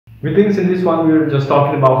Greetings, in this one we're just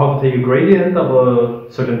talking about how to take a gradient of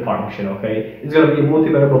a certain function, okay? It's going to be a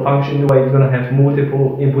multivariable function, the way it's going to have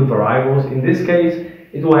multiple input variables. In this case,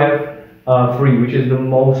 it will have 3, which is the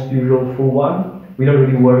most usual full one. We don't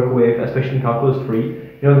really work with, especially in calculus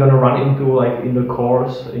 3. You're not going to run into, like, in the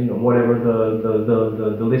course, whatever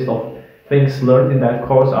the list of things learned in that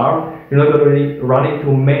course are. You're not going to really run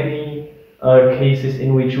into many cases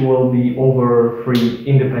in which you will be over 3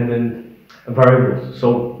 independent variables.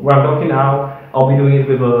 So what I'm talking now, I'll be doing it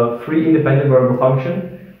with a 3 independent variable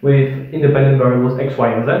function with independent variables x,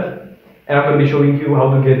 y, and z, and I'm going to be showing you how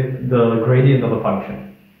to get the gradient of a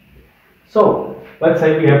function. So let's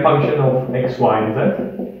say we have function of x, y, and z,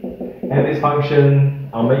 and this function,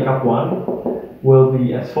 I'll make up one, will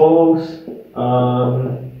be as follows,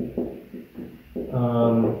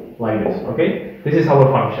 like this. Okay, this is our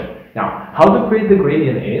function. Now, how to create the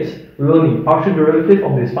gradient is, we will need partial derivative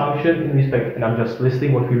of this function in respect, and I'm just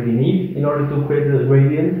listing what we really need in order to create the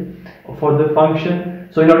gradient for the function.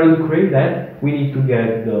 So in order to create that, we need to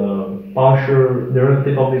get the partial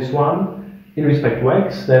derivative of this one in respect to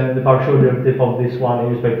x, then the partial derivative of this one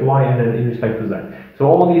in respect to y, and then in respect to z. So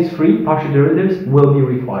all these 3 partial derivatives will be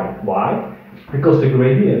required. Why? Because the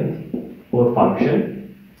gradient of a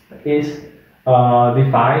function is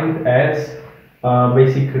defined as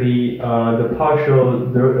basically the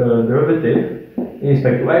partial derivative in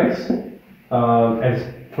respect to x as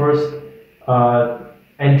first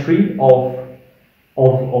entry of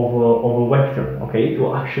a vector. Okay, it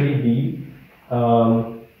will actually be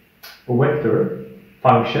a vector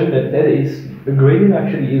function that is the gradient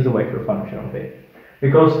actually is a vector function. Okay,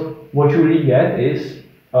 because what you really get is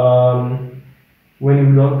when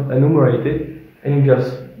you don't enumerate it and you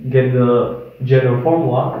just get the general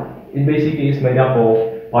formula, it basically is made up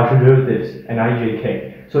of partial derivatives and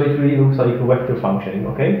ijk. So it really looks like a vector function,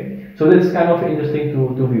 okay? So that's kind of interesting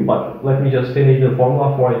to view, but let me just finish the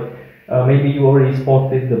formula for it. Maybe you already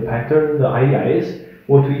spotted the pattern. The idea is,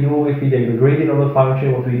 what we do if we take the gradient of the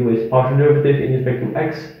function, what we do is partial derivative in respect to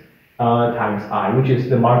x times I, which is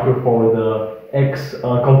the marker for the x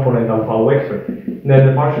component of our vector. Then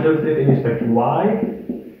the partial derivative in respect to y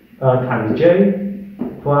times j,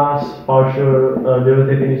 plus partial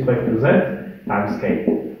derivative in respect to z times k.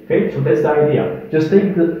 Okay, so that's the idea. Just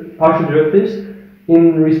take the partial derivatives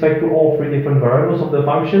in respect to all 3 different variables of the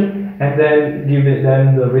function and then give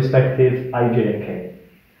them the respective I, j, and k.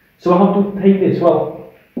 So how to take this?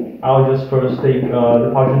 Well, I'll just first take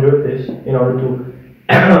the partial derivatives in order to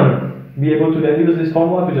be able to then use this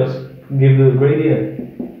formula to just give the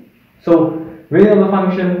gradient. So gradient of the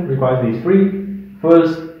function requires these 3.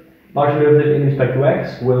 First, partial derivative in respect to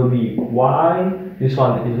x will be y. This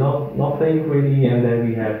one is nothing really, and then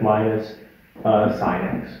we have minus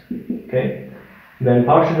sine x. Okay. Then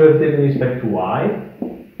partial derivative in respect to y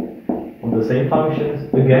of the same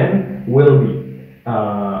functions again will be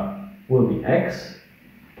x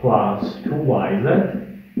plus 2yz,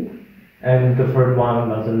 and the third one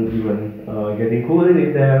doesn't even get included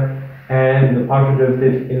in there. And the partial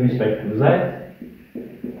derivative in respect to z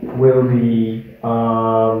will be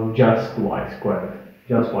just y squared.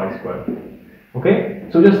 Okay,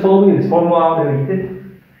 so just following this formula, I'll delete it,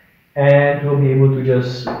 and we'll be able to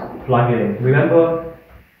just plug it in. Remember,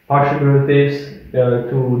 partial derivatives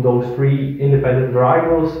to those 3 independent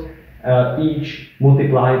variables, each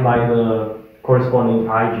multiplied by the corresponding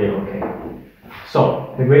I, j, or k.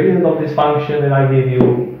 So the gradient of this function that I gave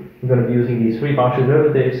you, we're going to be using these 3 partial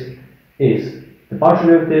derivatives, is the partial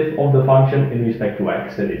derivative of the function in respect to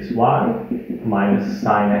x, that is y minus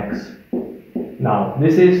sine x. Now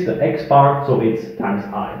this is the x part, so it's times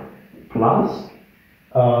I, plus,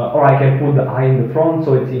 or I can put the I in the front,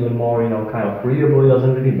 so it's even more, kind of readable. It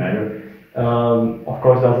doesn't really matter. Of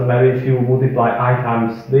course, it doesn't matter if you multiply I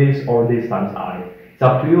times this or this times I. It's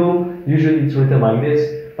up to you. Usually it's written like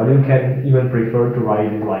this, but you can even prefer to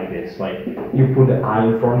write it like this. Like you put the I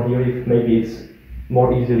in front here, if maybe it's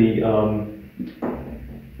more easily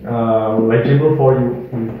legible for you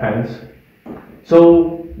in pens.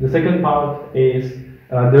 So the second part is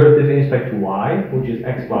derivative in respect to y, which is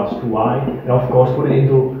x plus 2y, and of course put it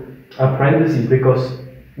into parentheses because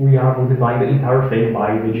we are multiplying the entire thing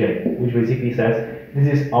by the j, which basically says this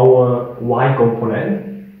is our y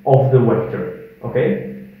component of the vector.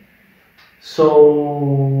 Okay, so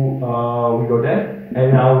we got that,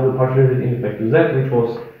 and now the partial derivative in respect to z, which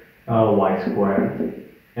was y squared,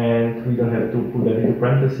 and we don't have to put that into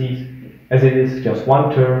parentheses as it is just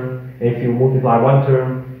one term. If you multiply one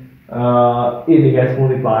term, it gets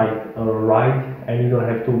multiplied right, and you don't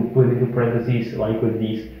have to put it into parentheses like with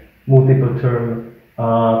these multiple term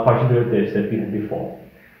partial derivatives that we had before.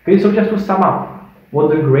 Okay, so just to sum up, what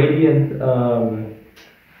the gradient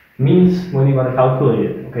means when you want to calculate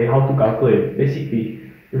it. Okay, how to calculate it.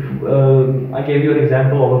 Basically, if I gave you an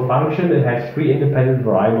example of a function that has three independent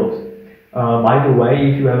variables. By the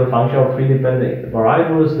way, if you have a function of three dependent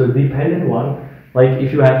variables, the dependent one, like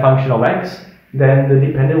if you have function of x, then the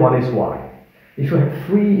dependent one is y. If you have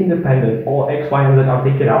three independent, all x, y, and z are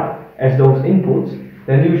taken up as those inputs,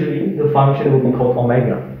 then usually the function will be called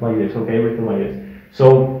omega, like this, okay, written like this.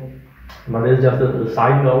 So, but it's just a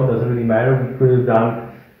side note, doesn't really matter. We could have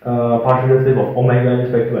done partial derivative of omega in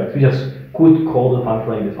respect to x. We just could call the function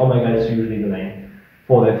like this. Omega is usually the name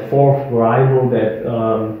for that fourth variable that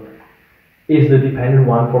is the dependent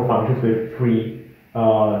one for functions with three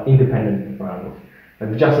independent variables.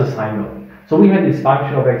 That's just a side note. So we had this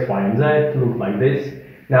function of x, y, and z to look like this.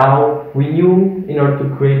 Now we knew in order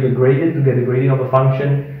to create the gradient, to get the gradient of a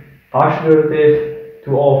function, partial derivative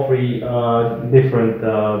to all three different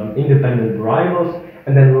independent variables,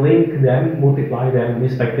 and then link them, multiply them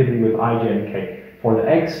respectively with I, j, and k. For the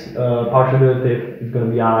x partial derivative is going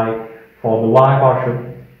to be I, for the y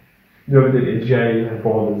partial derivative is j, and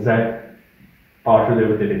for the z partial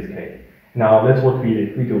derivative is k. Now that's what we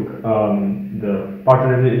did. We took the partial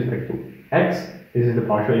derivative in respect to x, this is the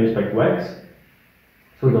partial in respect to x.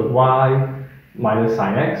 So we got y minus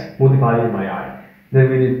sine x multiplied by I. Then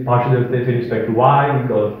we did partial derivative in respect to y, we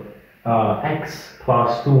got x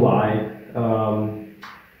plus 2y,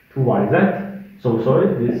 2yz. So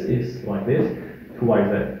sorry, this is like this,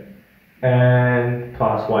 2yz. And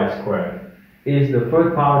plus y squared is the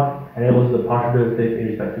third part, and it was the partial derivative in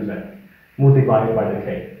respect to z, multiplied by the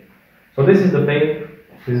k. So this is the thing,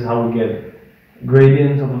 this is how we get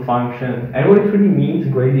gradients of a function. And what it really means,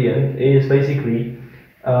 gradient, is basically,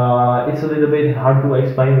 it's a little bit hard to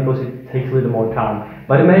explain because it takes a little more time.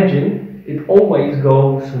 But imagine it always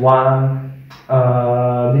goes 1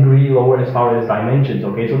 degree lower as far as dimensions.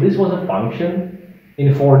 Okay, so this was a function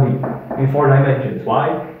in 4D, in 4 dimensions.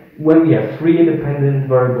 Why? When we have three independent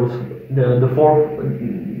variables, the fourth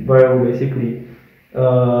variable basically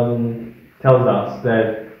tells us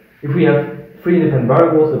that if we have three independent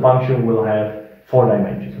variables, the function will have 4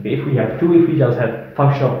 dimensions. Okay, if we have two, if we just have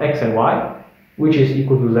function of x and y, which is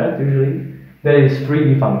equal to z usually, that is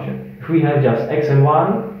 3D function. If we have just x and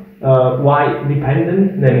y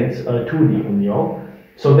dependent, then it's 2D only.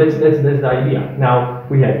 So that's the idea. Now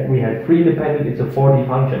we had 3 independent, it's a 4D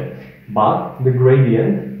function. But the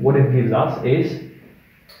gradient, what it gives us is,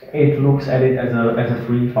 it looks at it as a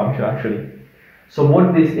 3D function actually. So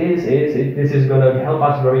what this is this is going to help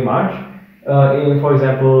us very much in, for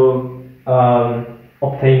example,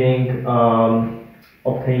 obtaining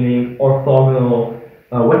orthogonal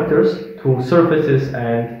vectors to surfaces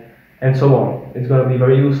and so on. It's going to be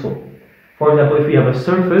very useful. For example, if we have a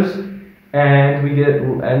surface and we get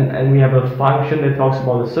and we have a function that talks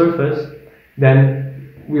about the surface, then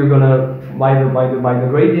we're gonna by the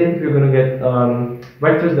gradient we're gonna get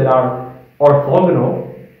vectors that are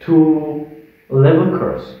orthogonal to level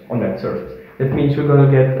curves on that surface. That means we're going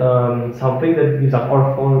to get something that gives us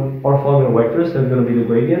orthogonal vectors. That's going to be the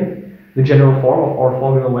gradient, the general form of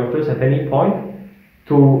orthogonal vectors at any point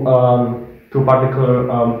to particular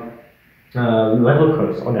level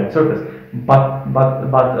curves on that surface. But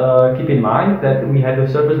keep in mind that we had a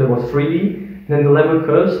surface that was 3D. Then the level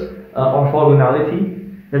curves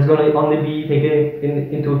orthogonality, that's going to only be taken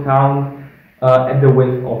into account at the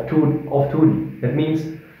width of 2D. That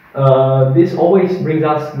means this always brings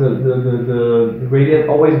us, the gradient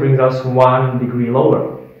always brings us 1 degree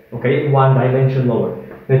lower, okay, 1 dimension lower.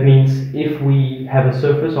 That means if we have a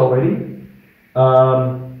surface already,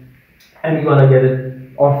 and we want to get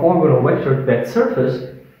an orthogonal vector to that surface,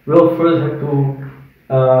 we'll first have to,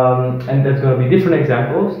 and that's going to be different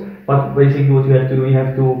examples, but basically what you have to do,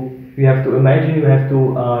 you have to imagine, you have to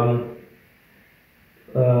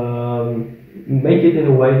make it in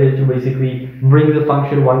a way that you basically bring the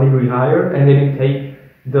function 1 degree higher, and then you take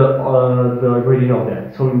the gradient of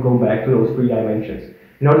that. So you go back to those 3 dimensions.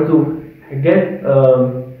 In order to get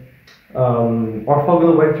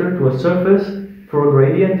orthogonal vector to a surface through a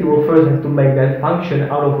gradient, you will first have to make that function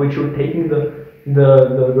out of which you're taking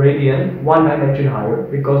the gradient 1 dimension higher,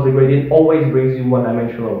 because the gradient always brings you 1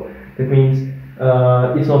 dimension lower. That means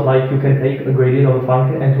it's not like you can take a gradient of a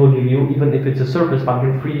function and it will give you, even if it's a surface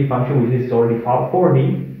function, 3D function, which is already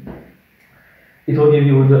 4D, it will give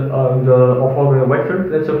you the orthogonal vector to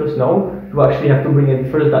that surface. No, you actually have to bring it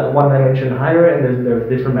first that 1 dimension higher, and there's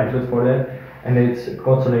different methods for that, and it's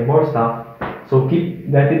constantly more stuff. So keep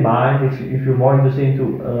that in mind. If you're more interested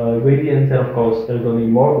into gradients, then of course there's going to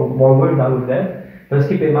be more work done with that. But just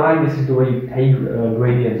keep in mind, this is the way you take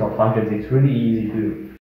gradients of functions. It's really easy to do.